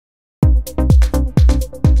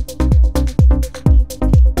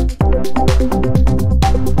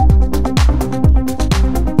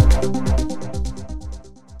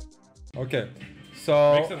Okay,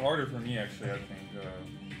 so makes it harder for me actually. I think,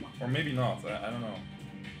 or maybe not. I don't know.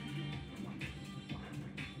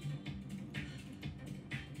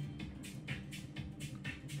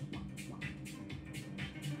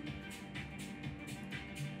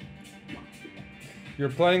 you're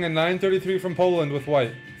playing a 933 from Poland with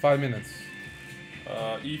white. 5 minutes.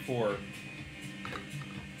 E4.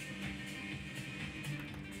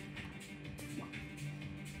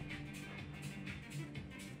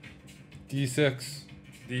 D6.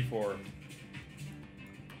 D4.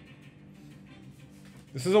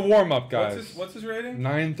 This is a warm-up, guys. What's his rating?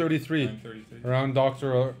 933. 933. Around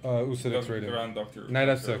Dr. Usadic's rating. Around Dr. Knight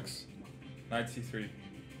F6. Knight C3.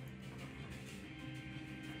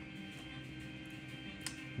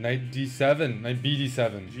 Knight D7. Knight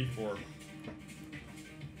BD7. G4.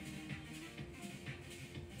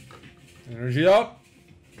 Energy up.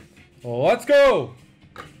 Let's go.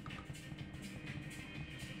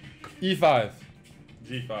 E5.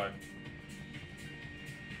 G5.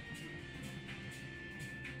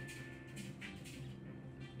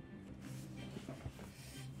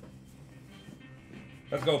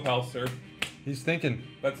 Let's go, pal, sir. He's thinking.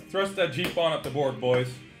 Let's thrust that G pawn up the board,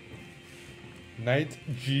 boys. Knight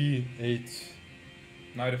G8.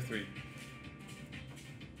 Knight F3.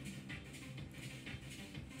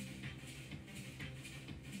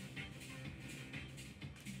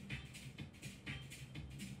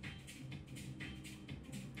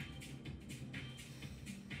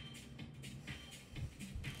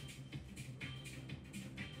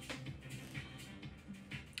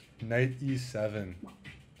 Knight E7.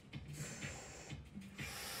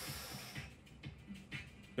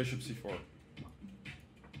 Bishop C4.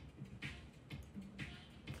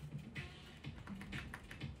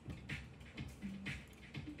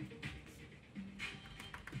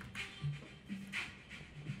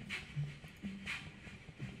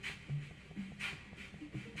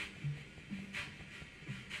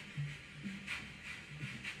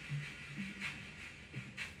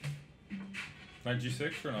 Knight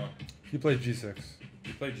G6 or no? He played G6.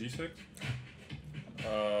 You play G6?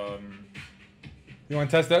 You want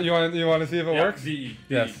to test that? You want to see if it works? DE.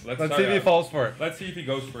 Yes. Let's see if he falls for it. Let's see if he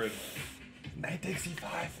goes for it. Knight takes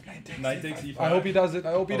E5. Knight takes E5. I hope he does it.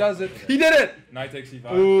 I hope he does it. He did it! Knight takes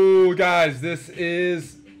E5. Ooh, guys, this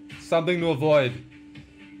is something to avoid.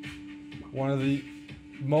 One of the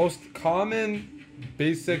most common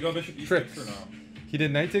basic You go Bishop E6 tricks. or no? He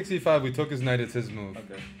did Knight takes E5. We took his knight. It's his move.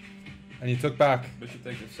 Okay. And he took back. Bishop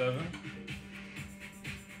takes F7.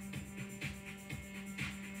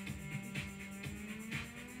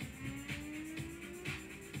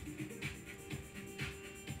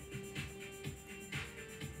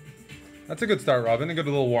 That's a good start, Robin. A good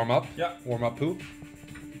little warm-up. Yeah. Warm-up poo.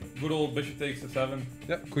 Good old Bishop takes F7.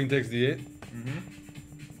 Yep. Queen takes D8.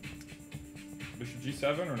 Bishop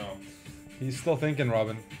G7 or no? He's still thinking,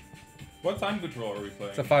 Robin. What time control are we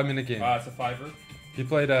playing? It's a 5-minute game. It's a 5er. He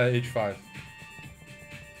played H5.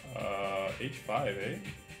 H5, eh?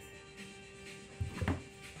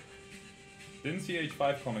 Didn't see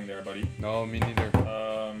H5 coming there, buddy. No, me neither.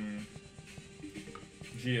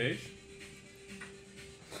 GH.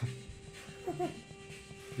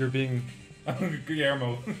 You're being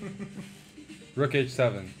Guillermo. Rook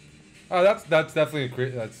H7. Oh, that's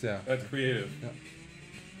definitely that's yeah. That's creative. Yeah.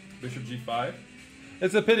 Bishop G5.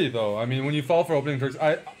 It's a pity though. I mean, when you fall for opening tricks,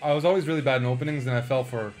 I was always really bad in openings, and I fell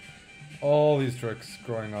for all these tricks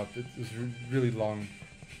growing up. It was really long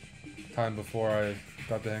time before I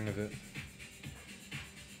got the hang of it.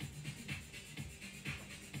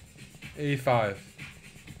 A5.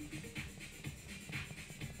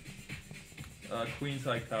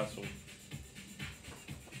 Queenside castle.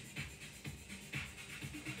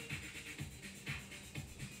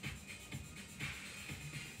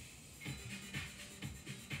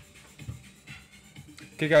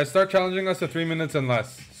 Okay, guys, start challenging us to 3 minutes and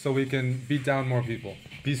less, so we can beat down more people.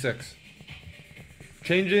 B6.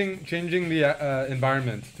 Changing the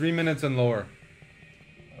environment. 3 minutes and lower.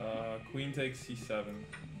 Queen takes C7.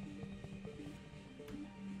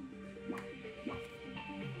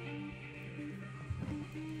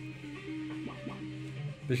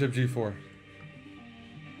 Bishop G4.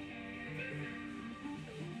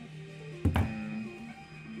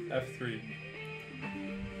 F3.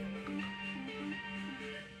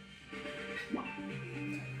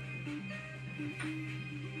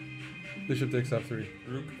 Bishop takes F3.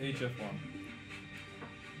 Rook HF1.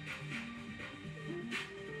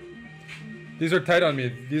 These are tight on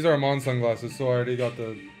me. These are Amon sunglasses, so I already got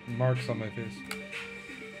the marks on my face.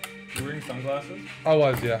 You wearing sunglasses? I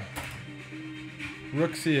was, yeah.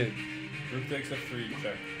 Rook C8. Rook takes F3,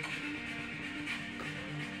 check.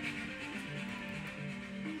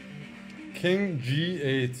 King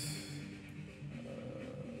G8.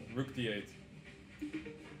 Rook D8.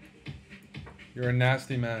 You're a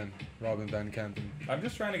nasty man, Robin Van Kampen. I'm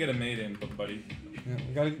just trying to get a mate in, buddy. Yeah,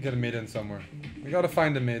 we gotta get a mate in somewhere. We gotta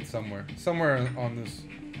find a mate somewhere. Somewhere on this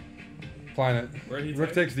planet. Where he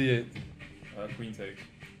Rook takes D8. Queen takes.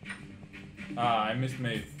 Ah, I missed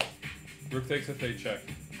mate. Rook takes F8 check.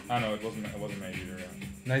 Ah no, it wasn't mate either. Yeah.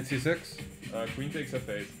 Knight C6. Queen takes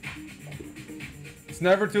F8. It's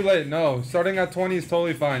never too late. No, starting at 20 is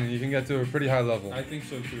totally fine, and you can get to a pretty high level. I think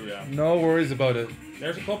so too. Yeah. No worries about it.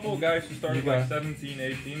 There's a couple of guys who started like 17,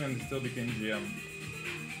 18, and still became GM.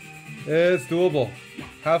 It's doable.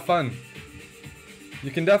 Have fun.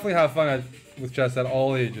 You can definitely have fun with chess at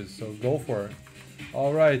all ages, so go for it.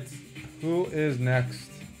 All right, who is next?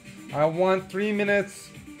 I want 3 minutes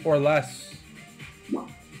or less.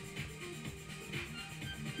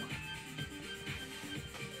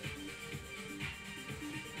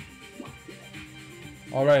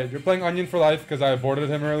 All right, you're playing Onion for life because I aborted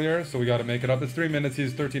him earlier, so we got to make it up. It's 3 minutes.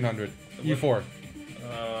 He's 1300. E4.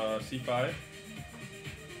 C5.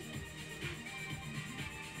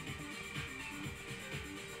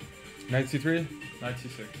 Knight C3. Knight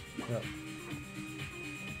C6. Yeah.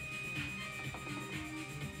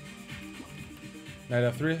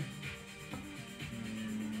 Knight F3.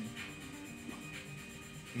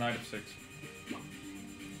 Knight F6.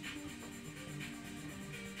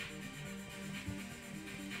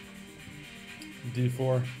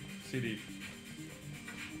 D4. CD.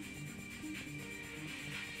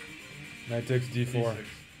 Knight takes D4.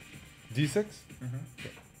 D6? Mm-hmm.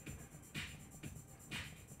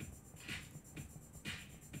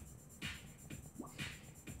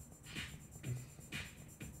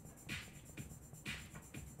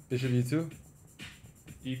 Bishop E2.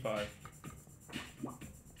 E5.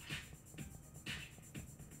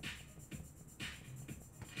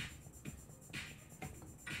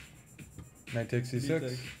 Knight takes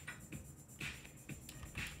C6.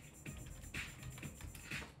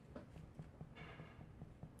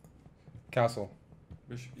 Castle.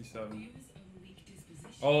 Bishop E7.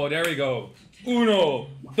 Oh, there we go. Uno,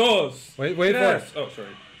 dos. Wait for tres. it. Oh,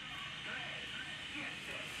 sorry.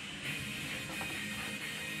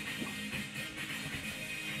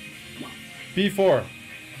 B4.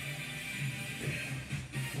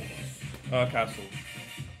 Castle.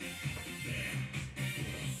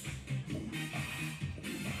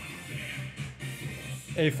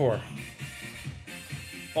 A4.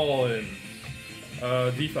 All in.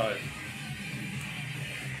 D5.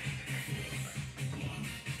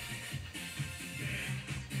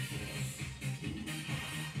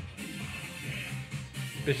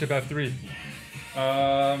 Bishop F3.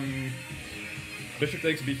 Bishop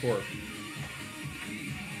takes B4.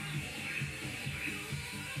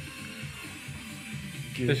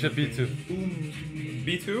 Bishop B2.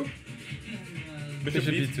 B2? Bishop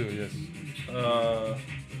B2, yes.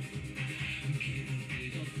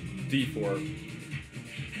 D4.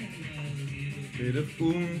 Bit of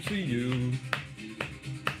to you.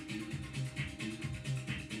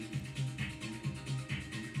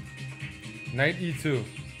 Knight E2.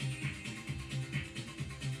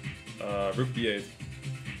 Rook B8.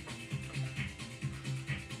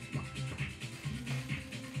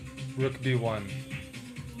 Rook B1.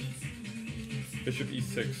 Bishop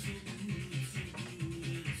E6.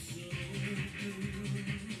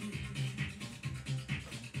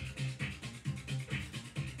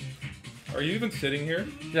 Are you even sitting here?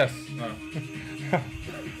 Yes. No.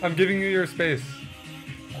 I'm giving you your space.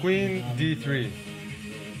 Queen D3.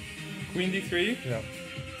 Queen D3? Yeah.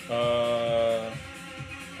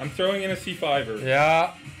 I'm throwing in a C5er.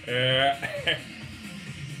 Yeah. Yeah.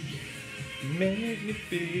 Make me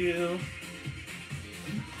feel.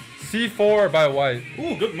 C4 by white.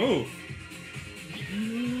 Ooh, good move.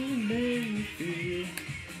 Make me feel.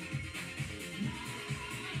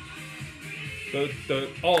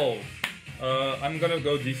 I'm gonna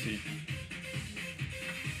go DC.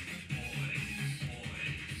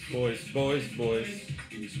 Boys.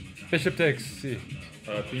 Bishop takes C.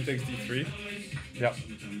 Queen takes D3. Yep.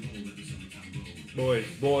 Boys.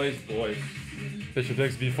 Bishop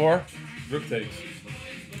takes B4. Rook takes.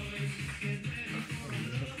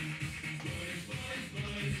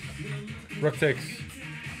 Rook takes.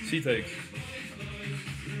 C takes.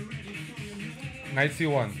 Knight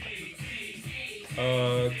C1.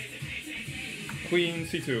 Queen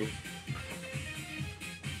C2.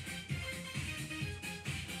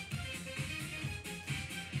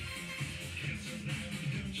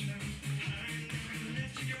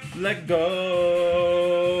 Let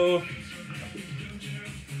go.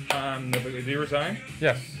 Do you resign?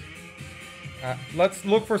 Yes. Let's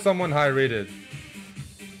look for someone high rated.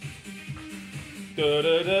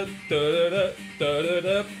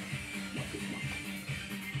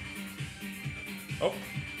 Oh.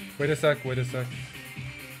 Wait a sec.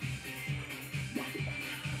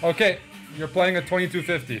 Okay, you're playing at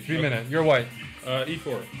 2250. 3 minute. You're white.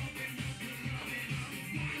 E4.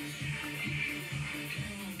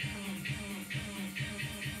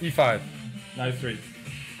 E5. Knight 3.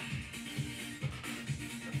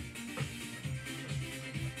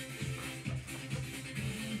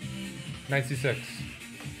 Knight C6.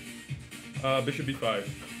 Bishop B5.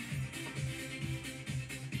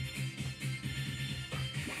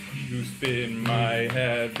 You spin my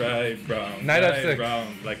head right round. Knight right F6.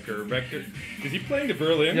 round like a record. Is he playing the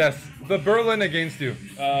Berlin? Yes, the Berlin against you.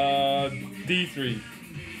 D3.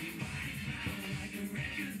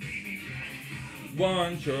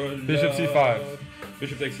 One short Bishop love. C5.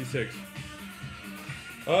 Bishop takes C6.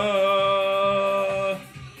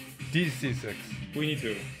 D6. We need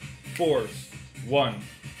to force 1.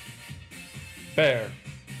 Bear.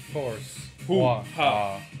 Force.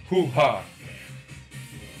 Hoo-ha. Hoo-ha.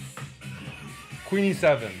 Queen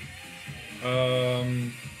E7.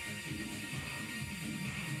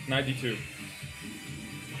 Knight D2.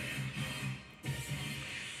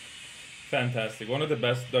 Fantastic. One of the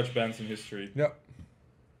best Dutch bands in history. Yep.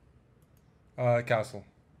 Castle.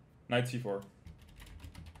 Knight C4.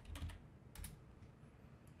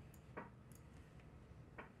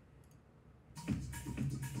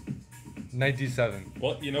 Knight D7.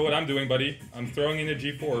 Well, you know what I'm doing, buddy? I'm throwing in a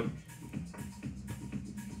G4.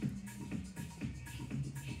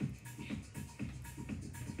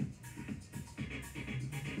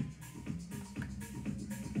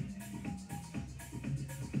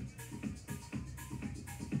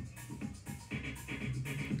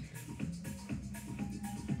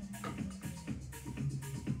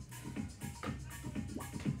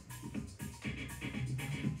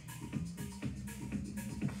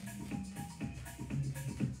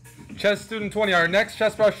 Chess Student 20, our next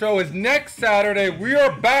chessbrah show is next Saturday. We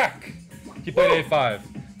are back. He played A5.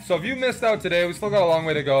 So if you missed out today, we still got a long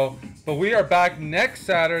way to go. But we are back next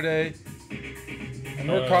Saturday. And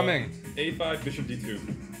we're coming. A5, Bishop D2.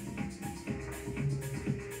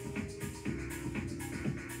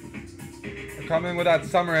 We're coming with that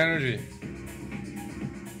summer energy.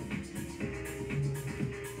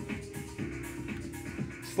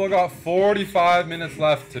 Still got 45 minutes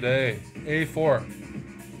left today. A4.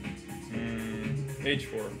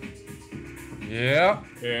 H4. Yeah.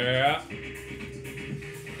 Yeah.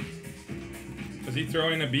 Is he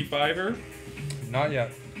throwing in a B5er? Not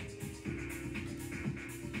yet.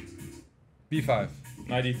 B5.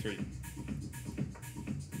 Knight E3.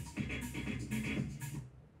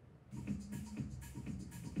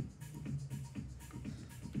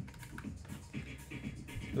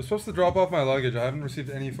 They're supposed to drop off my luggage. I haven't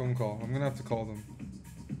received any phone call. I'm gonna have to call them.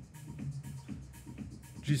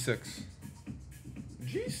 G6.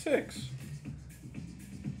 G6.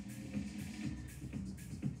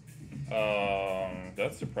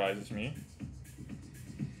 That surprises me.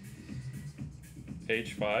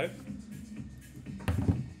 H5.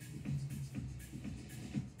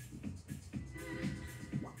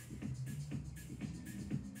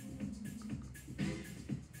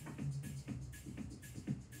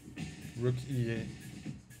 Rook E8.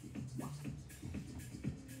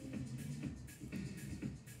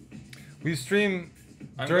 We stream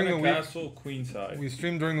during the week. Castle queenside. We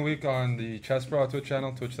stream during the week on the chessbrah Twitch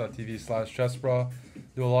channel, twitch.tv/chessbrah.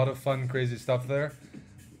 Do a lot of fun, crazy stuff there.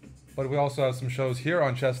 But we also have some shows here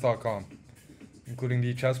on chess.com, including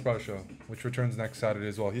the chessbrah show, which returns next Saturday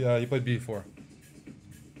as well. He played B4.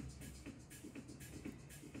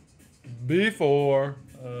 B4.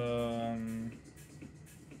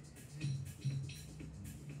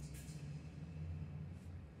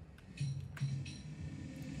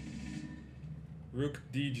 Rook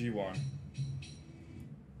DG1.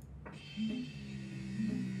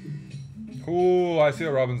 Ooh, I see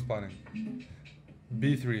what Robin's planning.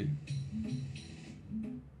 B3.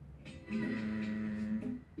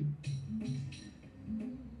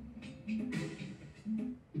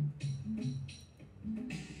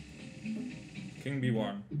 King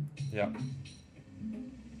B1. Yeah.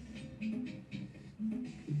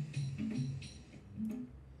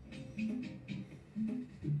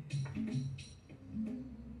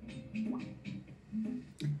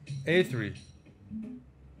 A3.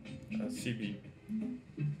 CB.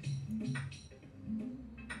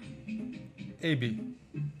 AB.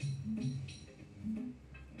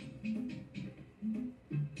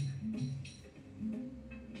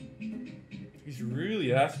 He's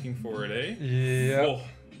really asking for it, eh? Yeah. Oh.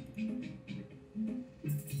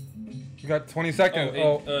 You got 20 seconds.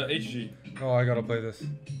 Oh, HG. oh, I gotta play this.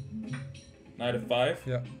 Knight f5.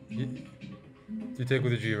 Yeah. You take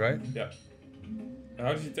with the G, right? Yeah. And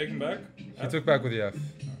how did he take him back? He took back with the F.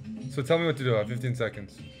 So tell me what to do. I have 15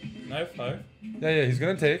 seconds. Knight f5. Yeah, he's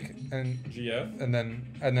gonna take and GF. and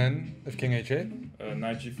then if King H8.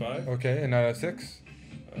 Knight G5. Okay, and Knight F6.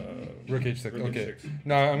 Rook H6. Rook Okay. H6.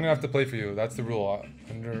 No, I'm gonna have to play for you. That's the rule.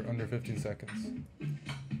 Under 15 seconds.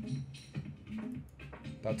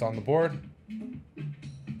 That's on the board.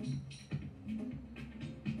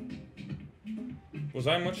 Was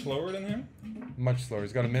I much slower than him? Much slower.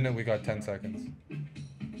 He's got a minute. We got 10 seconds.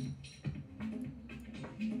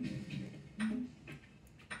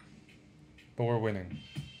 But we're winning.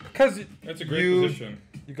 Because that's a great position.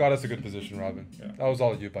 You got us a good position, Robin. Yeah. That was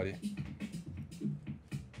all you, buddy.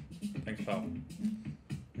 Thanks, pal.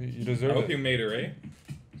 You deserve it. I hope you made her, eh?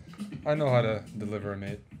 I know how to deliver a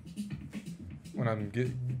mate. When I'm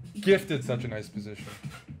gifted such a nice position.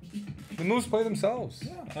 The moves play themselves.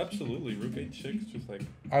 Yeah, absolutely. Rook H6, just like...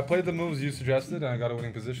 I played the moves you suggested and I got a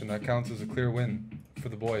winning position. That counts as a clear win for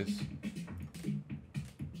the boys.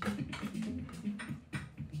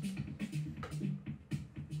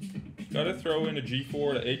 Gotta throw in a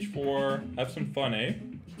G4 to H4. Have some fun, eh?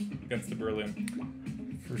 Against the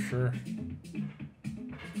Berlin. For sure.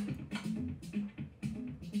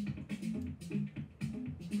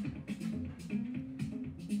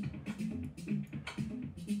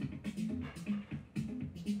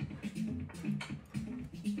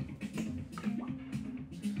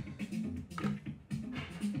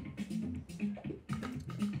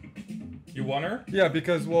 You won her? Yeah,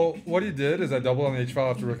 because, well, what he did is I doubled on the H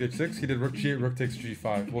file after Rook H6. He did Rook G8, Rook takes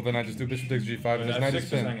G5. Well, then I just do Bishop takes G5 and his knight is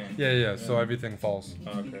spin. Yeah, so everything falls.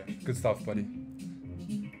 Oh, okay. Good stuff, buddy.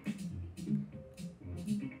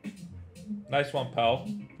 Nice one, pal.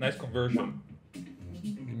 Nice conversion.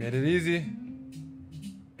 You made it easy.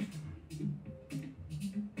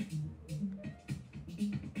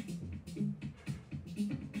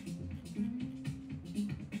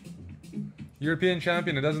 European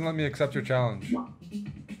champion, it doesn't let me accept your challenge.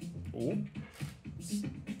 Ooh.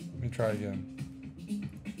 Let me try again.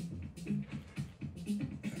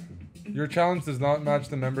 Your challenge does not match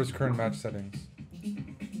the member's current match settings.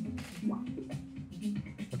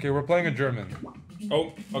 Okay, we're playing a German.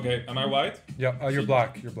 Oh, okay. Am I white? Yeah, you're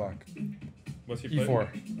black. You're black. What's he playing? E4.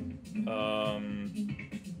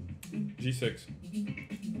 G6.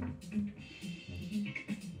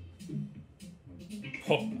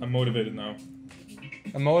 Oh, I'm motivated now.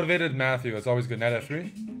 A motivated Matthew. It's always good. Knight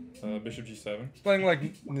F3. Bishop G7. It's playing like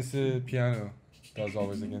Nisse Piano does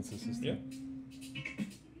always against the system. Yeah.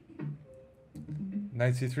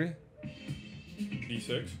 Knight C3.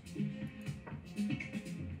 D6.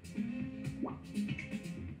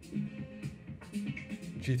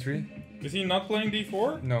 G3. Is he not playing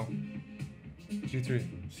D4? No. G3.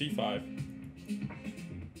 C5.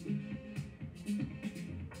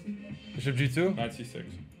 Bishop G2. Knight C6.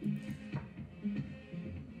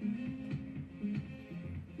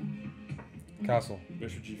 Castle.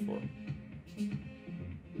 Bishop G4.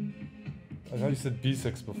 I thought you said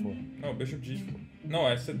B6 before. No, Bishop G4. No,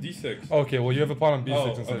 I said D6. Okay, well you have a pawn on B6 Oh,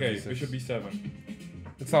 instead okay. of D6. Bishop B7.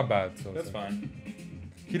 It's not bad. So That's fine.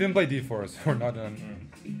 He didn't play D4, so we're not done.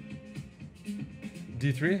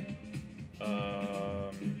 D3.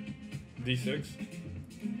 D6.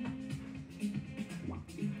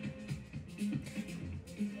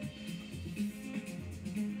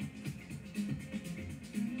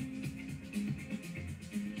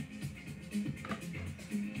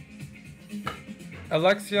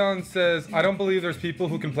 Alexion says, I don't believe there's people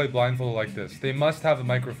who can play blindfolded like this. They must have a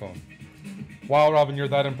microphone. Wow, Robin, you're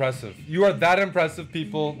that impressive. You are that impressive.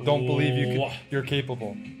 People don't believe you're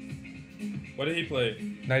capable. What did he play?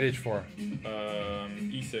 Knight H4.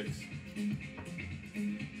 E6.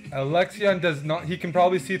 Alexion does not. He can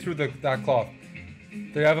probably see through that cloth.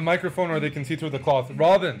 They have a microphone or they can see through the cloth.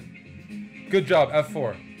 Robin, good job.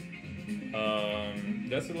 F4.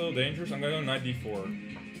 That's a little dangerous. I'm gonna go Knight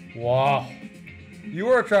D4. Wow. You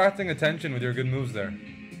are attracting attention with your good moves there.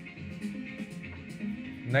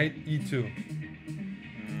 Knight E2.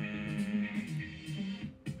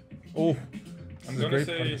 Oh, I'm gonna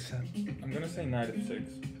say Knight F6.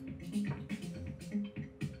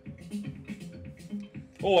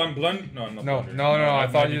 Oh, I'm blind. No, I'm not. No. I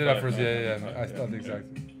thought you did that first. Yeah. I thought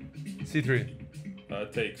exactly.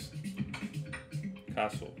 C3. Takes.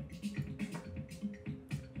 Castle.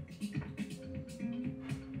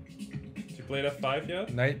 Did you play F5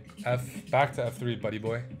 yet? Knight F. Back to F3, buddy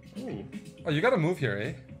boy. Ooh. Oh, you got to move here,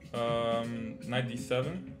 eh? Knight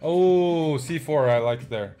D7. Oh, C4 I liked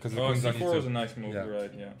there because the queen's on E2. C4 was a nice move, yeah.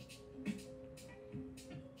 right? Yeah.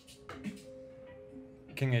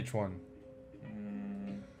 king h1.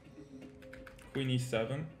 Queen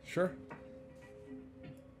e7. Sure.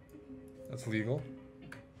 That's legal.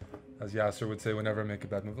 As Yasser would say whenever I make a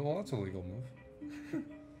bad move. Well, that's a legal move.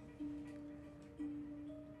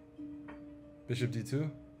 Bishop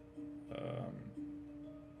d2.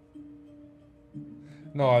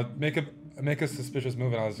 No, I'd make a suspicious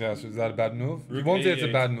move and I was Yasser, is that a bad move? He won't say it's a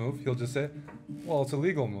bad move. He'll just say, well, it's a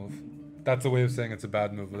legal move. That's a way of saying it's a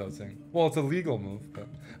bad move without saying, well, it's a legal move. But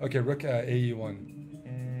okay, rook ae1.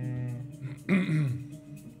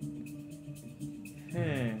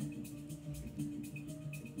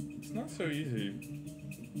 It's not so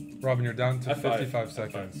easy. Robin, you're down to F5. 55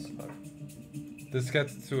 seconds. F5. This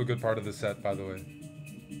gets to a good part of the set, by the way.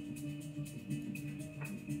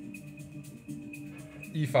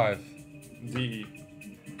 E5. D.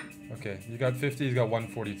 Okay, you got 50, he's got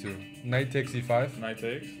 142. Knight takes e5. Knight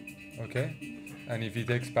takes. Okay. And if he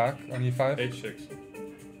takes back on e5? H6.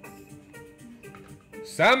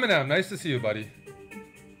 Salmonam, nice to see you, buddy.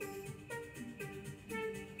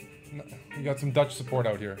 You got some Dutch support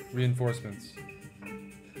out here. Reinforcements.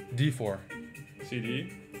 D4.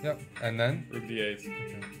 CD. Yep. And then? Rook d8.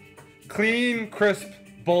 Okay. Clean, crisp,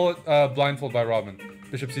 bullet, blindfold by Robin.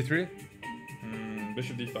 Bishop c3.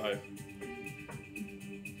 Bishop d5.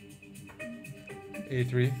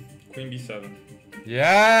 A3. Queen b7.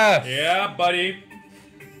 Yes! Yeah, buddy.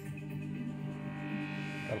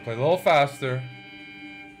 Gotta play a little faster.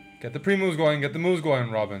 Get the pre-moves going, get the moves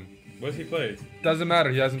going, Robin. What's he played? Doesn't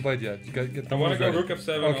matter, he hasn't played yet. You get the I want to moves go ready. rook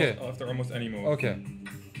f7 Okay. after almost any move. Okay.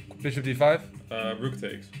 Bishop d5. Rook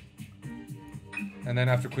takes. And then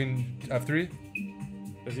after queen f3.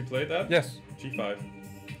 Has he played that? Yes. g5.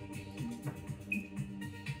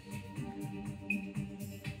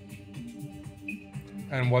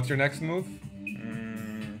 And what's your next move?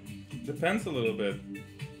 Depends a little bit.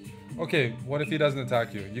 Okay, what if he doesn't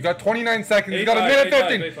attack you? You got 29 seconds, you got a A5, minute A5,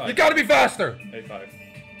 15! A5. You gotta be faster! a5.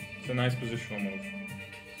 It's a nice positional move.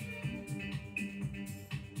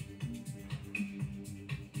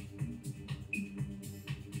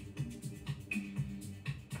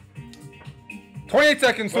 $28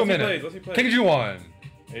 seconds to a What's he minute. played? What's he played? King G1.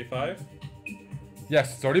 a5.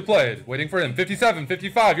 Yes, it's already played. Waiting for him. 57,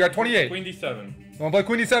 55, you're at 28. Queen d7. You wanna play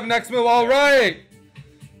Queen D7 next move? Alright!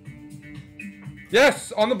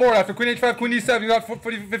 Yes, on the board after Queen H5, Queen D7, you got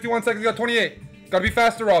 51 seconds, you got 28. Gotta be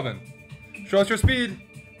faster, Robin. Show us your speed.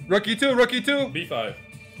 Rook E2, Rook E2. b5.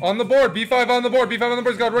 On the board, B5 on the board, B5 on the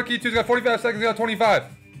board, he's got Rook E2, he's got 45 seconds, he got 25.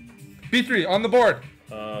 B3 on the board.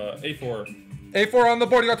 a4. A4 on the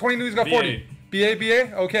board, you got 22, he's got 40. BA,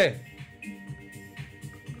 BA, okay.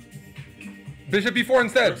 Bishop B4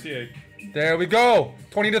 instead. Rook c8. There we go.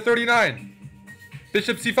 20 to 39.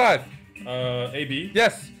 Bishop C5. AB.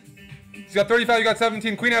 Yes. He's got 35, you got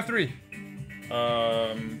 17. Queen F3.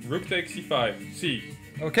 Rook takes c5. C.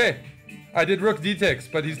 Okay. I did Rook D takes,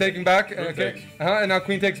 but he's taking back. Rook Okay. takes. And now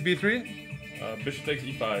Queen takes B3. Bishop takes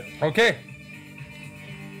e5. Okay.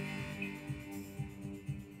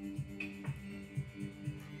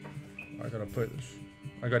 I gotta put.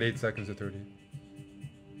 I got 8 seconds to 30.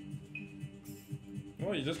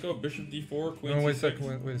 Well, you just go bishop d4, queen No, wait a c6. sec.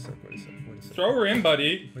 Wait a sec. Throw her in,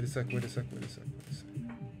 buddy. Wait a sec.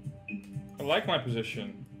 I like my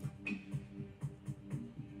position.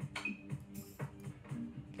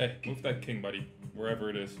 Hey, move that king, buddy. Wherever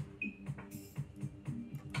it is.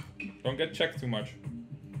 Don't get checked too much.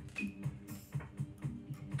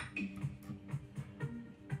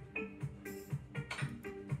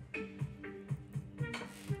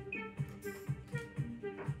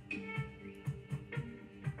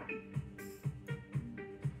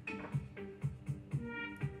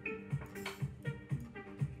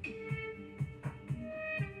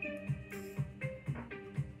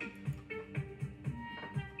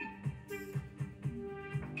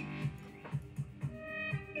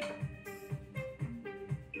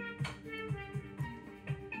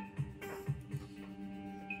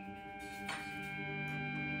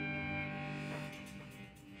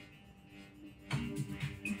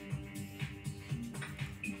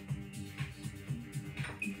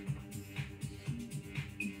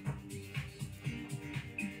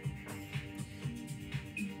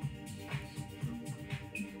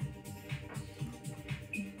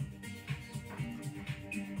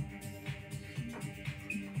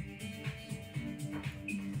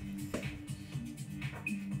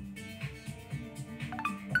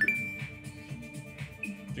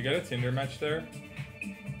 Did you get a Tinder match there?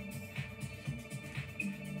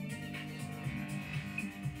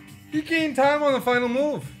 He gained time on the final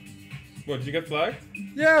move. What, did you get flagged?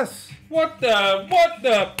 Yes. What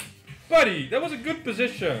the? Buddy, that was a good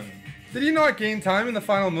position. Did he not gain time in the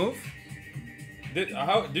final move?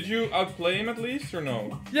 Did you outplay him at least or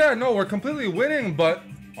no? Yeah, no, we're completely winning, but...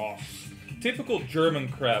 Oh, typical German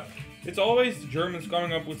crap. It's always the Germans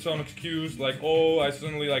coming up with some excuse like, oh, I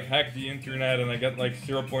suddenly like hacked the internet and I get like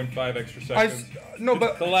 0.5 extra seconds. No,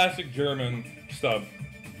 but... Classic German stuff.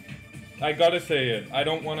 I gotta say it. I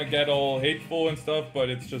don't want to get all hateful and stuff, but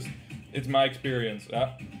it's my experience.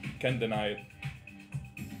 Can't deny it.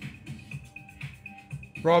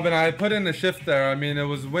 Robin, I put in a shift there. I mean, it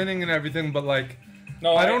was winning and everything, but like...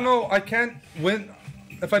 No, I don't know. I can't win...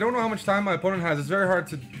 If I don't know how much time my opponent has, it's very hard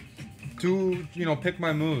to pick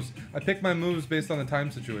my moves. I pick my moves based on the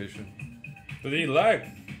time situation. But he lagged.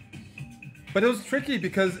 But it was tricky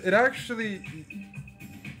because it actually...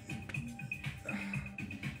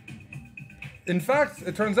 In fact,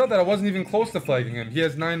 it turns out that I wasn't even close to flagging him. He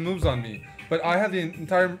has 9 moves on me. But I had the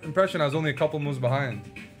entire impression I was only a couple moves behind.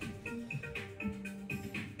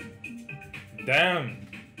 Damn,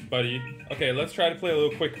 buddy. Okay, let's try to play a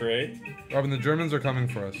little quicker, eh? Robin, the Germans are coming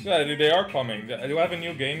for us. Yeah, they are coming. Do I have a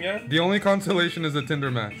new game yet? The only consolation is a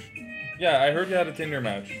Tinder match. Yeah, I heard you had a Tinder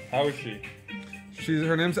match. How is she?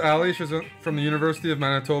 Her name's Ali. She's from the University of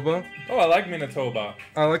Manitoba. Oh, I like Manitoba.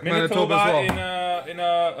 I like Manitoba as well.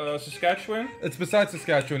 in Saskatchewan? It's beside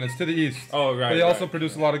Saskatchewan. It's to the east. Oh, right. But they also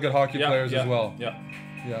produce a lot of good hockey players as well. Yeah.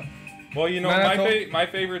 Yeah. Well, you know, my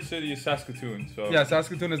favorite city is Saskatoon. So yeah,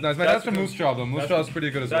 Saskatoon is nice. My dad's from Moose Jaw, though. Moose Jaw is pretty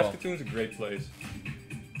good as well. Saskatoon's a great place.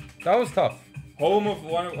 That was tough. Home of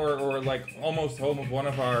one, or like almost home of one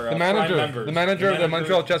of our the prime members. The manager of the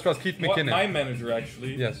Montreal chessbrah, Keith McKinnon. My manager,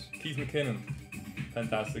 actually. Yes. Keith McKinnon.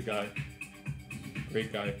 Fantastic guy.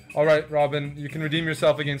 Great guy. All right, Robin, you can redeem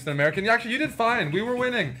yourself against an American. Actually, you did fine. We were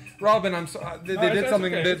winning. Robin, I'm so, they did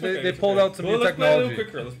something. Okay, they pulled out some new technology.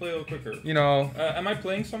 Let's play a little quicker. You know. Am I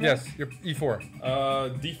playing somewhere? Yes, you're E4.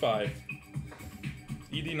 D5.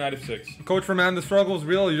 ED knight of 6. Coach for man, the struggle is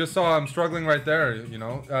real. You just saw I'm struggling right there. You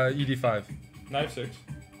know, ED5. Knight of 6.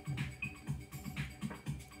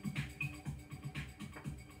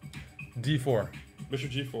 D4.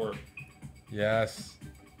 Bishop G4. Yes.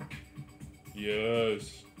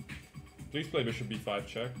 Yes. Please play Bishop B5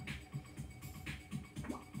 check.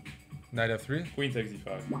 Knight F3. Queen takes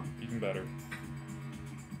D5. Even better.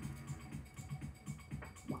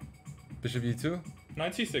 Bishop E2.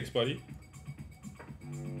 Knight C6, buddy.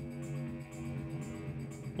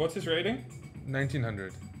 What's his rating?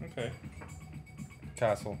 1900. Okay.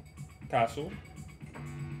 Castle. Castle.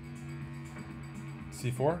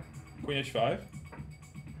 C4. Queen H5.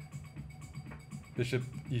 Bishop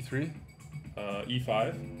E3.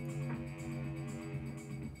 E5.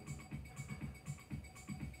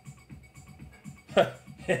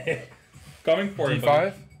 Coming for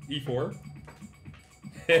D5. you, buddy.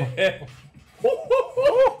 E4.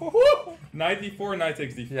 Knight D4, knight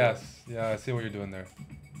takes D4. Yes. Yeah, I see what you're doing there.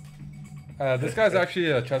 This guy's actually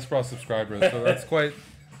a chessbrah subscriber, so that's quite...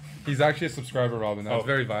 He's actually a subscriber, Robin. That was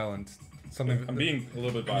very violent. Something. I'm being a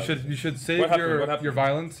little bit violent. You should save your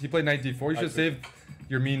violence. He played knight D4. You should save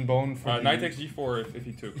your mean bone for knight takes G4 if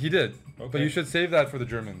he took. He did. Okay. But you should save that for the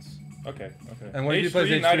Germans. Okay. And when he plays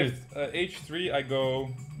H3? H3, I go...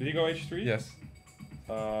 Did he go H3? Yes.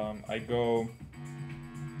 I go...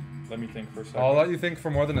 Let me think for a second. I'll let you think for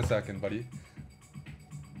more than a second, buddy.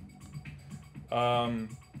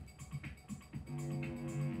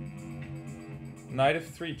 Knight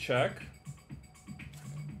f3 check.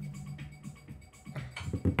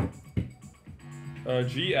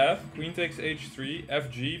 Gf, queen takes h3,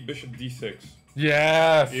 fg, bishop d6.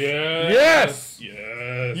 Yes! Yes! Yes!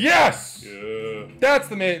 Yes! Yes! Yeah. That's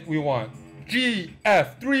the mate we want. G,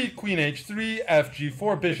 F3, Queen H3, F,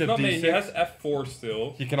 G4, Bishop Not D6. me, he has F4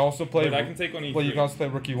 still. He can also play... But I can take on E3. Well, you can also play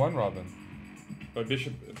Rook E1, Robin. But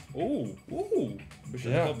Bishop... Ooh!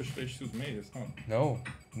 Bishop, Yeah. Bishop H2 is made, it's not. No.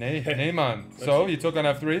 Nay, man. So, you took on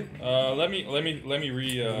F3? Let me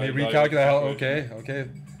recalculate how... Okay.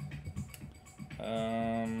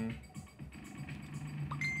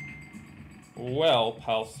 Well,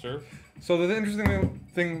 Palster. So the interesting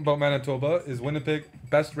thing about Manitoba is Winnipeg,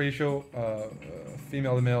 best ratio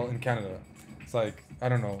female to male in Canada. It's like, I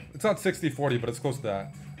don't know. It's not 60-40, but it's close to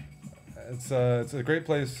that. It's a great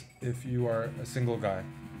place if you are a single guy.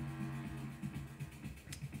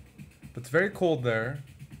 But it's very cold there.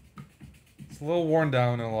 It's a little worn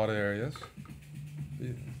down in a lot of areas.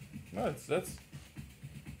 No, that's...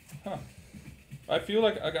 Huh. I feel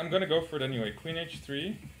like I'm gonna go for it anyway. Queen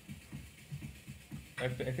H3. I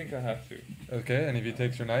think I have to. Okay, and if he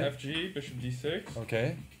takes your knight? FG, Bishop D6.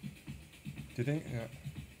 Okay. Do you think? Yeah.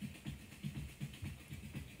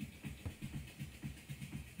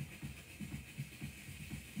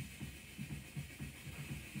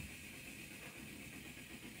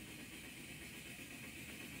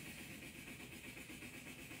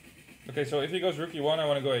 Okay, so if he goes rook e1, I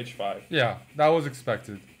want to go h5. Yeah, that was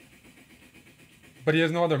expected. But he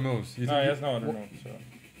has no other moves. No, he has no other moves. So.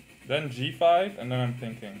 Then g5, and then I'm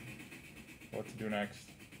thinking what to do next.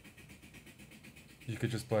 You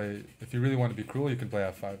could just play, if you really want to be cruel, you can play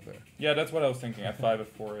f5 there. Yeah, that's what I was thinking. f5,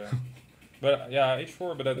 f4, yeah. But yeah,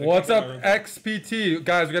 h4, but... What's up, XPT?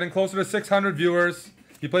 Guys, we're getting closer to 600 viewers.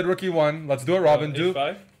 He played rook e1. Let's do it, Robin.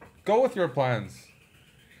 h5? Go with your plans.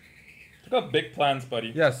 You got big plans,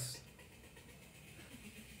 buddy. Yes.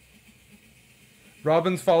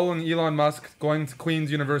 Robin's following Elon Musk, going to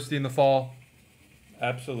Queen's University in the fall.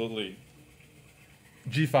 Absolutely.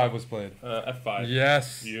 G5 was played. f5.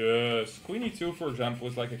 Yes. Yes. Queen e2, for example,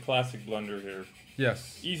 is like a classic blunder here.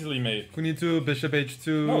 Yes. Easily made. Queen e2, bishop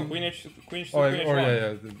h2. No, queen h2, queen h2, oh, queen or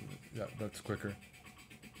h1. yeah, that's quicker.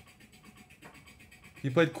 He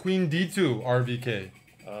played queen d2, RVK.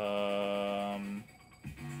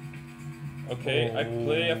 Okay, I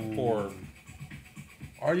play f4.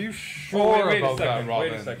 Are you sure wait about a second, that,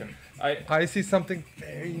 Robin? Wait a second. I see something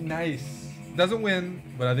very nice. Doesn't win,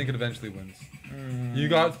 but I think it eventually wins. You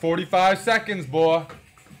got 45 seconds, boy.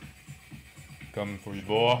 Coming for you,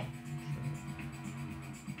 boy.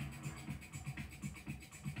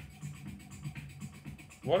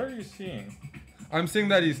 What are you seeing? I'm seeing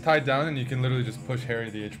that he's tied down and you can literally just push Harry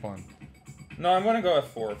to the h-pawn. No, I'm gonna go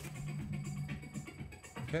f4.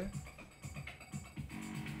 Okay.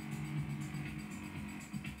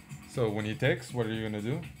 So when he takes, what are you gonna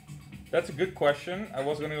do? That's a good question. I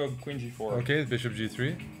was gonna go queen g4. Okay, bishop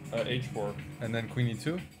g3. H4. And then queen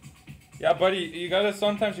e2. Yeah, buddy,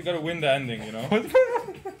 sometimes you gotta win the ending, you know?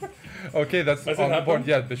 Okay, that's Does on it the happen? board.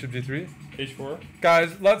 Yeah, bishop g3. H4.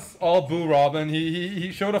 Guys, let's all boo Robin.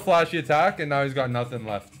 He showed a flashy attack and now he's got nothing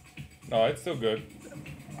left. No, it's still good.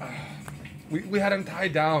 We had him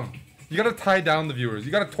tied down. You gotta tie down the viewers.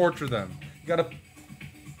 You gotta torture them. You gotta,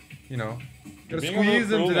 you know, squeeze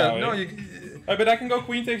them to death. No, you. But I can go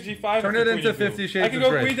queen takes g5. Turn it into 50 Shades I can of go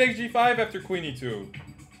Grey. queen takes g5 after queen e2.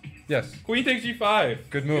 Yes. Queen takes g5.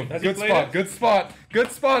 Good move. Has Good he played spot. it? Good spot.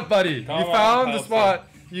 Good spot, buddy. Come You on, found the Kyle spot.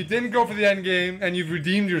 You didn't go for the end game, and you've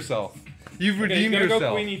redeemed yourself. You've redeemed he's gonna yourself.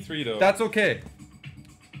 go queen e3 though. That's okay.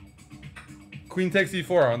 Queen takes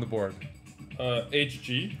e4 on the board.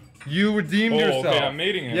 hg. You redeemed yourself. Okay, I'm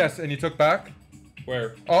mating him. Yes, and you took back.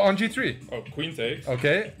 Where? Oh, on g3. Oh, queen takes.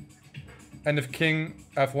 Okay. And if king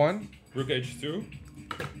f1. Rook h2.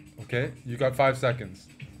 Okay, you got 5 seconds.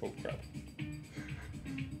 Oh crap.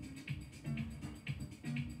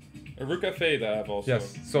 A rook f8 I have also.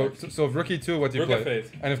 Yes. So if rook e2, what do you Rook play? f8.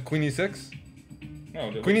 And if queen e6?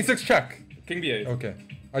 No. Queen e6 check. King b8. Okay.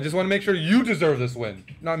 I just want to make sure you deserve this win,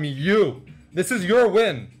 not me. You. This is your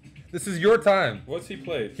win. This is your time. What's he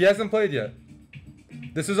played? He hasn't played yet.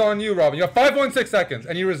 This is on you, Robin. You have 5.6 seconds,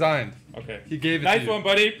 and he resigned. Okay. He gave it nice to you. one,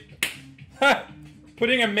 buddy. Ha!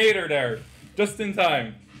 Putting a mater there, just in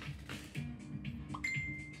time.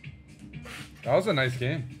 That was a nice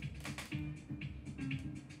game.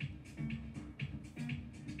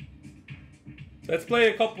 Let's play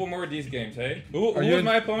a couple more of these games, hey? Who you was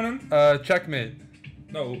my opponent? Checkmate.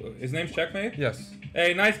 No, his name's Checkmate? Yes.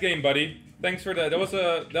 Hey, nice game, buddy. Thanks for that. That was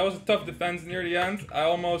a tough defense near the end. I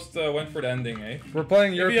almost went for the ending, eh? We're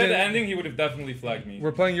playing If European. he had the ending, he would have definitely flagged me.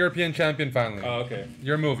 We're playing European champion finally. Oh, okay.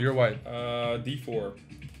 Your move. You're white. D4.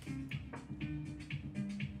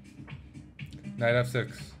 Knight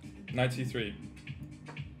f6. Knight C3.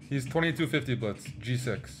 He's 2250 blitz.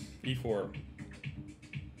 G6. E4.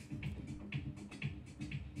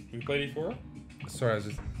 We played E4? Sorry, I was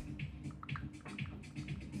just.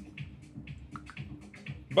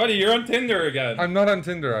 Buddy, you're on Tinder again. I'm not on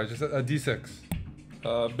Tinder. I just a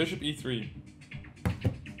D6. Bishop E3.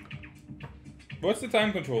 What's the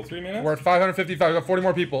time control? 3 minutes? We're at 555. We got 40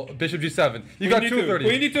 more people. Bishop G7. You got 230.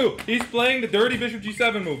 Queen D2. He's playing the dirty Bishop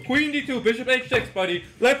G7 move. Queen D2. Bishop H6, buddy.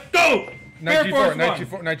 Let's go. Knight G4. Knight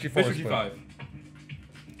G4. Knight G4. Bishop G5.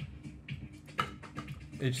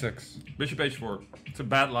 H6. Bishop H4. It's a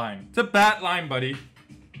bad line. It's a bad line, buddy.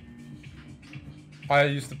 I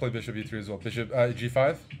used to play Bishop E3 as well. Bishop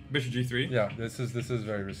G5. Bishop G3. Yeah, this is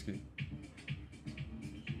very risky.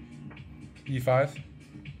 E5.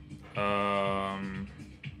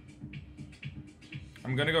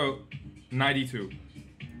 I'm gonna go Knight E2.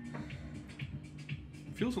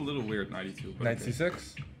 Feels a little weird, Knight E2. Knight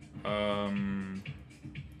C6. Um,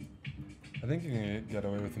 I think you can get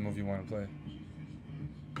away with the move you want to play.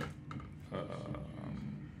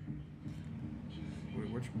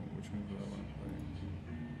 which move do I want to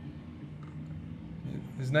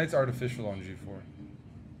play? His knight's artificial on G4.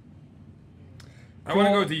 I want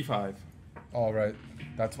to go D5. All right,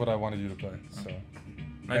 that's what I wanted you to play. So.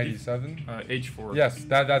 Knight Knight e7. H4. Yes,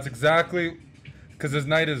 that's exactly because his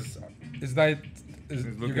knight is It's you're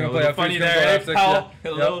looking gonna a play little F3, funny he's gonna there, go F6, pal. yeah.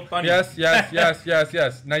 A little funny. Yes.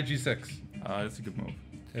 Knight G6. That's a good move.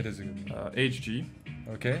 It is a good move. HG.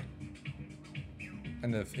 Okay.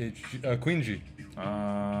 And if Queen G.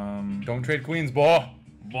 Um. Don't trade queens, boy.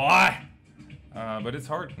 Boy. But it's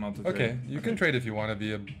hard not to trade. Okay, you can trade if you want to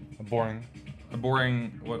be a boring. A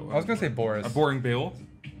boring. What, I was gonna say Boris. A boring build.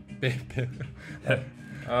 Okay.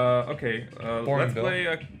 Boring let's build. play.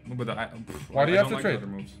 With the, Why do you I have to don't like trade? other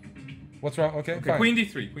moves. What's wrong? Okay, Okay. fine. Queen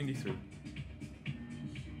D3. Queen D3.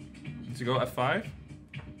 Let's go F5.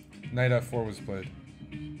 Knight F4 was played.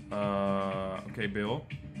 Okay, Bill.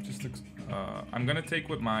 Just. I'm gonna take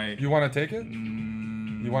with my. You want to take it?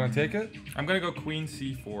 You want to take it? I'm gonna go Queen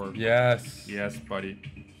C4. Yes. Yes, buddy.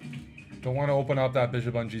 Don't want to open up that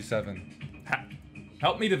bishop on G7.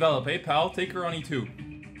 Help me develop, eh, pal? Take her on E2.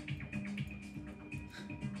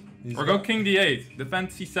 Or go King D8. Defend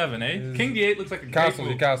C7, eh? King D8 looks like a castle.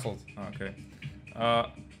 great You castled. move. Okay.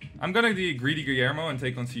 I'm gonna be greedy Guillermo and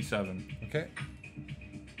take on C7. Okay.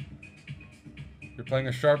 You're playing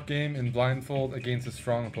a sharp game in blindfold against a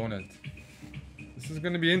strong opponent. This is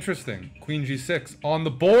going to be interesting. Queen G6 on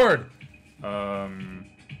the board.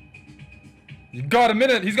 You got a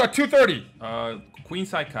minute. He's got 230.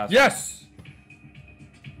 Queenside castle. Yes.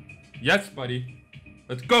 Yes, buddy.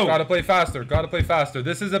 Let's go. Gotta play faster. Gotta play faster.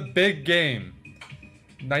 This is a big game.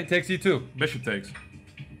 Knight takes E2. Bishop takes.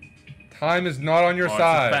 Time is not on your It's a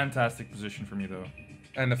side. fantastic position for me, though.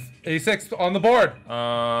 And A6 on the board.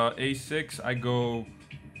 A6, I go...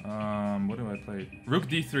 what do I play? Rook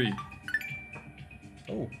D3.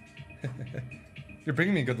 Oh. You're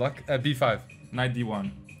bringing me good luck. B5. Knight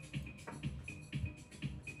D1.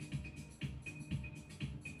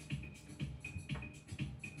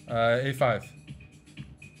 A5.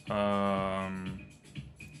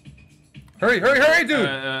 Hurry, dude!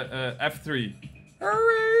 F3.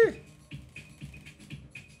 Hurry!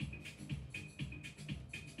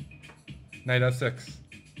 Knight F6.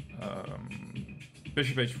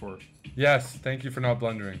 Bishop H4. Yes, thank you for not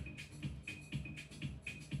blundering.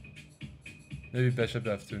 Maybe Bishop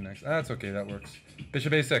F2 next. That's okay, that works.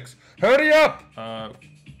 Bishop A6. Hurry up!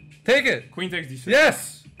 Take it! Queen takes D6.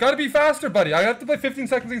 Yes! Gotta be faster, buddy. I have to play 15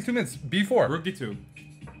 seconds in 2 minutes. B4. Rook D2.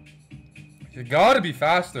 You gotta be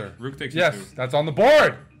faster. Rook takes Yes, E2. that's on the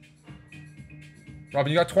board!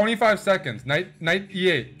 Robin, you got 25 seconds. Knight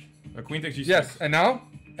E8. Queen takes G6. Yes, and now?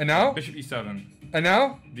 And now? Bishop E7. And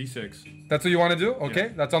now? D6. That's what you want to do? Okay,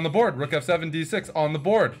 Yeah. that's on the board. Rook F7, D6 on the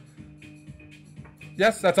board.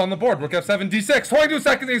 Yes, that's on the board. Rook F7, D6. 22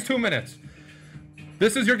 seconds is 2 minutes.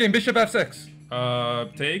 This is your game. Bishop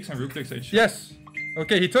F6. Takes and Rook takes H6. Yes.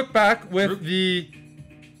 Okay, he took back with Rook. the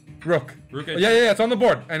Rook. Rook Oh, H6. yeah, it's on the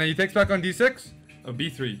board. And then he takes back on D6.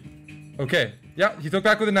 B3. Okay. Yeah, he took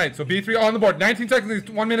back with the knight. So B3 on the board. 19 seconds is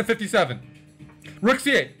 1 minute 57. Rook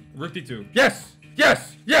C8. Rook D2. Yes.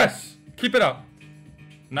 Yes. Yes. Keep it up.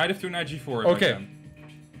 Knight F2, Knight G4. Okay.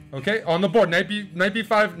 Okay, on the board. Knight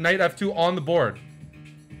B5, Knight F2 on the board.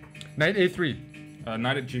 Knight A3.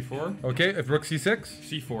 Knight at G4. Okay, if Rook C6.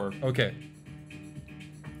 C4. Okay.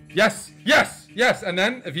 Yes, yes, yes. And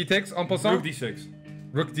then if he takes en passant. Rook D6.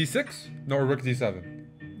 Rook D6? No, or Rook D7.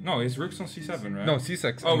 No, his Rook's on C7, right? No,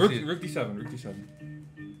 C6. Oh, and Rook, C- Rook D7. Rook D7.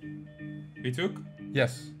 He took?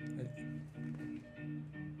 Yes.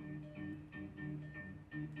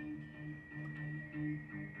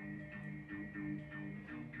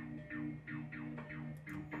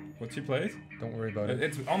 What's he played? Don't worry about it.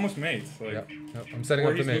 It's almost mate. Like, Yep. I'm setting Or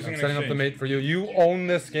up the he's mate. losing I'm an setting up the exchange. mate for you. You own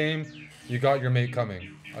this game. You got your mate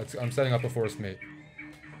coming. I'm setting up a forced mate.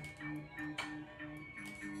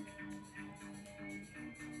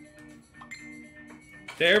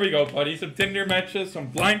 There we go, buddy. Some Tinder matches, some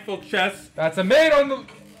blindfold chess. That's a mate on the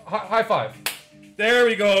high five. There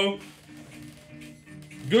we go.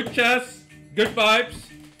 Good chess, good vibes.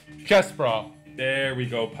 Chessbrah. There we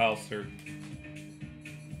go, Palser.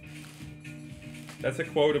 That's a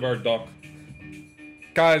quote of our doc.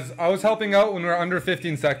 Guys, I was helping out when we were under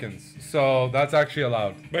 15 seconds, so that's actually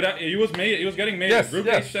allowed. But he was made. He was getting made. Yes, Rook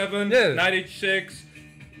yes, H7, yes. Knight H6,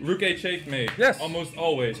 Rook H8 made. Yes. Almost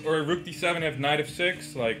always. Or Rook D7 have Knight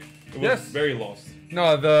F6. Like it was Yes. very lost.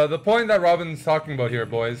 No, the point that Robin's talking about here,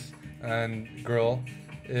 boys and girl,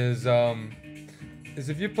 is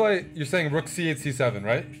if you play, you're saying Rook C8, C7,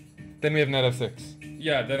 right? Then we have Knight F6.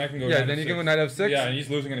 Yeah, then I can go. Yeah, Knight then you F6. can go Knight F6. Yeah, and he's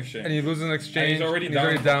losing an exchange. And he loses an exchange. And he's already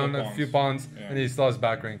down, down a few pawns, Yeah. and he still has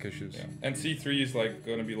back rank issues. Yeah. And C3 is like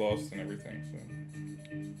gonna be lost and everything. So.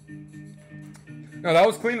 No, that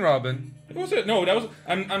was clean, Robin. Was it? No, that was.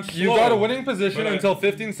 I'm slow. You got a winning position But until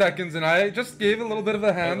 15 seconds, and I just gave a little bit of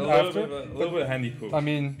a hand after. A little bit of handy poop. I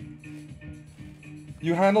mean,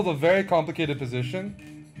 you handled a very complicated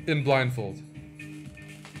position in blindfold.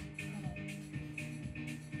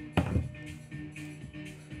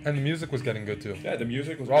 And the music was getting good too. Yeah, the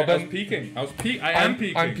music was. Robin, I was peaking. I am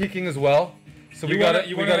peaking. I'm peaking as well. So we gotta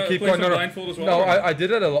keep going. Blindfold as well, no, I did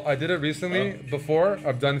it. I did it recently before.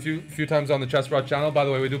 I've done a few times on the chessbrah channel. By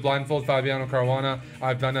the way, we do blindfold. Fabiano Caruana.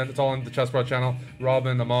 I've done it. It's all on the chessbrah channel.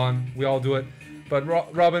 Robin, Amon, we all do it. But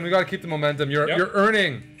Robin, we gotta keep the momentum. You're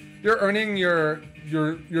earning your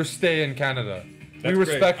stay in Canada. That's we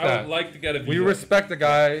respect great. that. I would like to get a visa. We respect a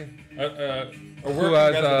guy who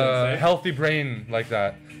has a healthy brain like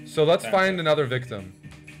that. So let's find another victim.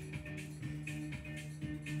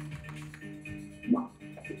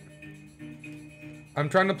 I'm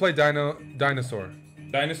trying to play Dinosaur.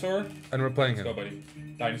 Dinosaur? And we're playing him. Let's go, buddy.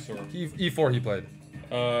 Dinosaur. E4 he played.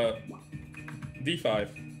 D5.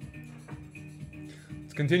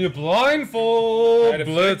 Let's continue blindfold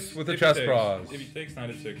blitz six, with the chessbrahs. If he takes,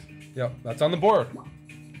 knight f6. Yep, that's on the board.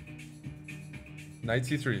 Knight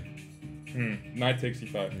c3. Knight takes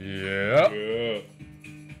e5. Yep. Yeah.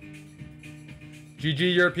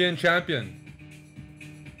 GG European champion.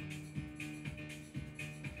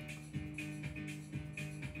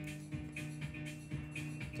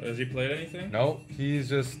 So has he played anything? No, he's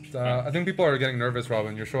just... I think people are getting nervous,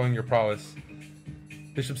 Robin. You're showing your prowess.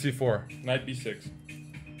 Bishop c4. Knight b6.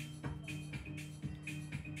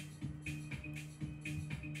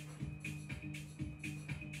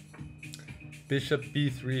 Bishop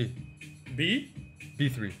b3. B?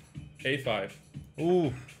 b3. a5.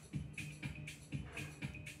 Ooh.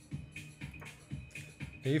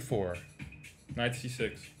 a4. Knight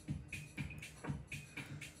c6.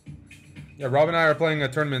 Yeah, Rob and I are playing a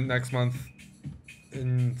tournament next month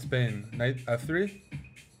in Spain. Knight f3?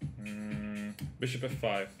 Bishop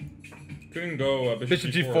f5. Couldn't go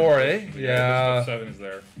Bishop g4, eh? Yeah. Bishop f7 is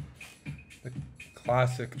there. The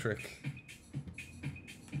classic trick.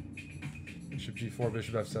 Bishop g4,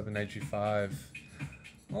 bishop f7, knight g5.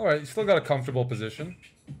 Alright, you still got a comfortable position.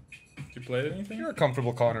 Did you play anything? You're a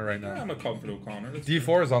comfortable corner right now. Yeah, I'm a comfortable corner.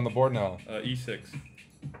 d4 is on the board now. E6.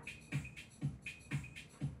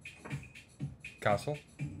 Castle.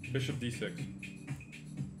 Bishop d6.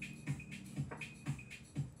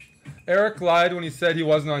 Eric lied when he said he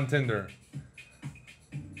wasn't on Tinder.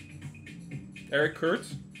 Eric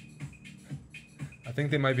Kurtz? I think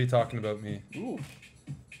they might be talking about me. Ooh.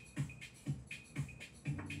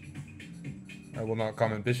 I will not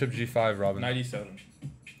comment. Bishop g5, Robin. 97.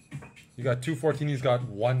 You got 214, he's got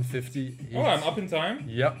 150. Oh, I'm up in time?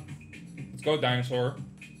 Yep. Let's go, Dinosaur.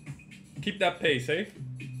 Keep that pace, eh?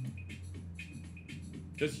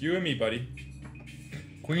 Just you and me, buddy.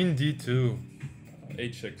 Queen d2.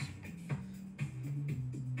 H6.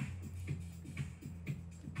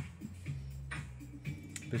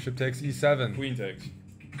 Bishop takes e7. Queen takes.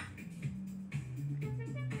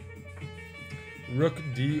 Rook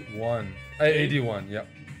d1. ad1, yep.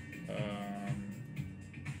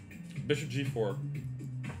 Bishop g4.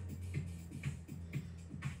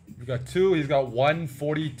 You got 2, he's got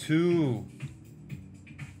 142.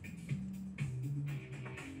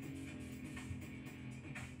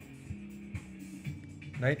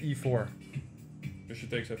 Knight e4. Bishop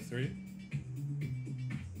takes f3.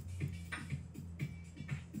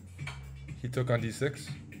 He took on d6.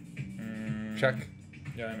 Check.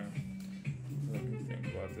 Yeah, I know. Let me think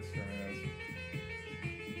about this guy.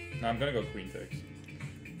 No, I'm gonna go queen takes.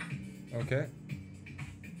 Okay.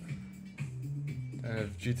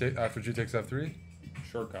 And if after g takes f3?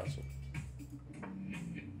 Short castle.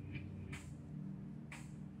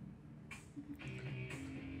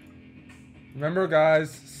 Remember,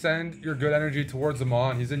 guys, send your good energy towards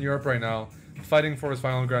Amon. He's in Europe right now, fighting for his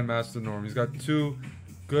final Grandmaster norm. He's got 2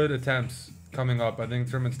 good attempts coming up. I think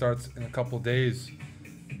the tournament starts in a couple days.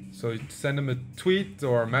 So send him a tweet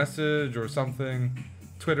or a message or something.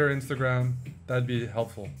 Twitter, Instagram. That'd be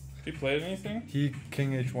helpful. He played anything? He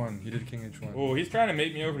king h1. He did king h1. Oh, he's trying to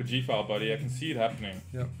make me over to g-file, buddy. I can see it happening.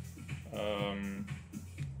 Yep. I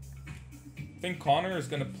think Connor is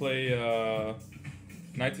gonna play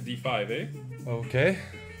knight to d5, eh? Okay.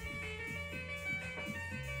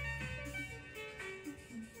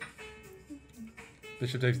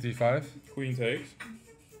 Bishop takes d5. Queen takes.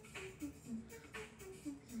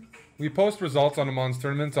 We post results on Amon's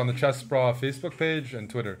tournaments on the chessbrah Facebook page and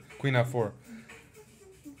Twitter. Queen f4.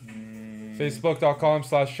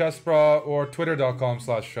 Facebook.com/chessbrah or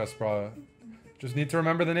Twitter.com/chessbrah. Just need to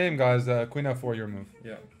remember the name, guys. Queen f4, your move.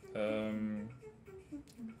 Yeah.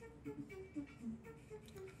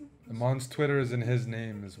 Mon's Twitter is in his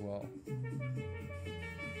name as well.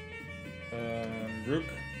 Rook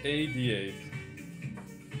A D8.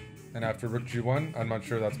 And after Rook G1, I'm not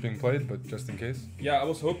sure that's being played, but just in case. Yeah, I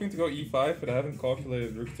was hoping to go E5, but I haven't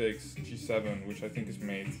calculated Rook takes G7, which I think is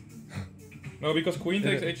mate. No, because Queen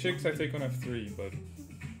takes H6, I take on F3, but...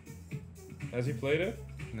 Has he played it?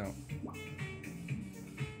 No.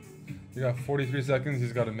 You got 43 seconds,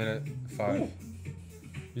 he's got a minute 5. Ooh.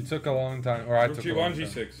 You took a long time, or I Rook took G1, a long time.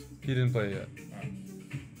 G6. He didn't play it yet. Oh.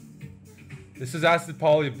 This is Acid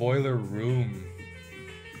Poly Boiler Room.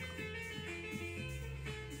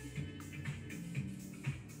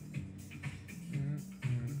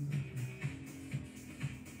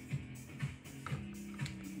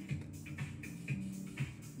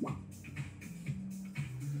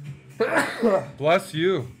 Bless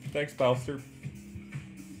you. Thanks, Balster.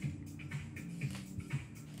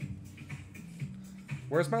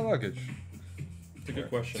 Where's my luggage? It's a good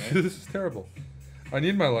question, eh? This is terrible. I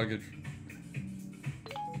need my luggage.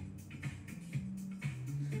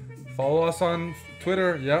 Follow us on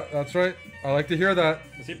Twitter. Yeah, that's right. I like to hear that.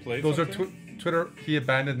 Has he played Those something? are Twitter. He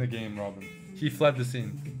abandoned the game, Robin. He fled the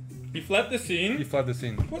scene. He fled the scene? He fled the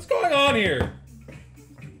scene. What's going on here?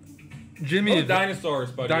 Jimmy. Oh,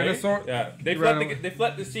 dinosaurs, buddy. Dinosaur? Yeah. They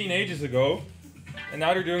fled the scene ages ago, and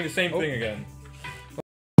now they're doing the same thing again.